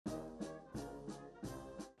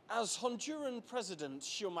As Honduran President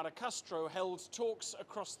Xiomara Castro held talks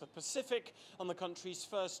across the Pacific on the country's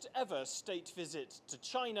first ever state visit to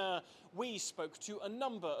China, we spoke to a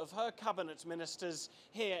number of her cabinet ministers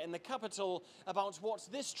here in the capital about what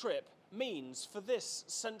this trip means for this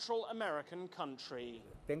Central American country.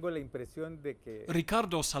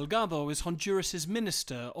 Ricardo Salgado is Honduras'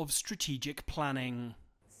 Minister of Strategic Planning.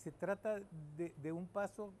 Se trata de un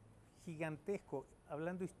paso gigantesco,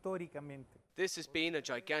 hablando históricamente. This has been a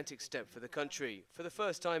gigantic step for the country. For the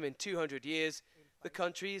first time in 200 years, the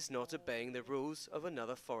country is not obeying the rules of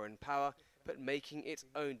another foreign power, but making its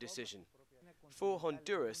own decision. For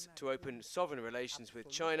Honduras to open sovereign relations with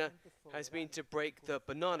China has been to break the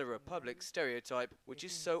banana republic stereotype, which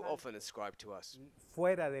is so often ascribed to us.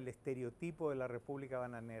 Fuera del estereotipo de la República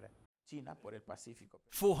Bananera.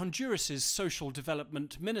 For Honduras' Social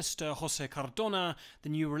Development Minister José Cardona, the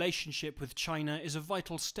new relationship with China is a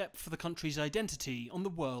vital step for the country's identity on the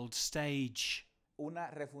world stage. Una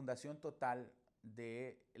refundación total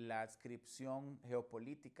de la adscripción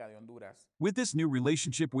geopolítica de Honduras. With this new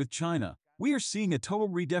relationship with China, we are seeing a total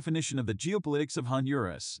redefinition of the geopolitics of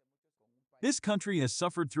Honduras. This country has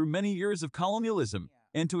suffered through many years of colonialism,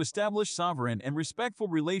 and to establish sovereign and respectful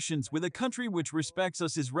relations with a country which respects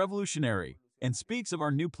us is revolutionary and speaks of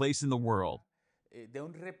our new place in the world. De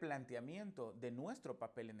un replanteamiento de nuestro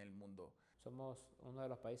papel en el mundo. Somos uno de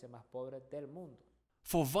los países más pobres del mundo.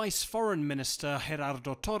 For Vice Foreign Minister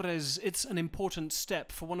Gerardo Torres, it's an important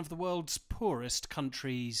step for one of the world's poorest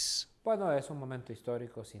countries. Bueno, es un momento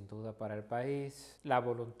histórico sin duda para el país. La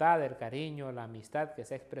voluntad, el cariño, la amistad que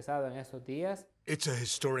se ha expresado en estos días. It's a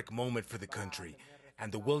historic moment for the country,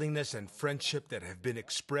 and the willingness and friendship that have been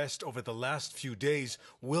expressed over the last few days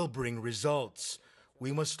will bring results.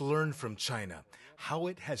 We must learn from China how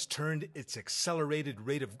it has turned its accelerated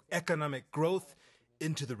rate of economic growth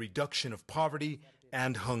into the reduction of poverty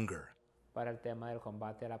and hunger. Para el tema del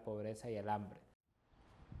combate a la pobreza y el hambre.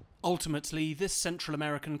 Ultimately, this Central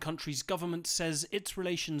American country's government says its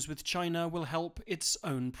relations with China will help its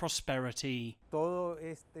own prosperity. Todo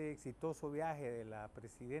este exitoso viaje de la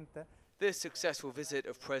presidenta. This successful visit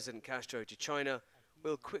of President Castro to China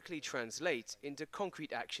will quickly translate into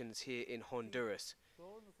concrete actions here in Honduras.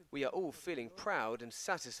 We are all feeling proud and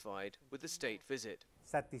satisfied with the state visit.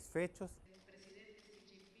 Satisfechos.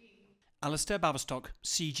 Alasdair, Baverstock,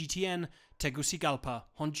 CGTN, Tegucigalpa,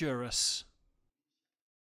 Honduras.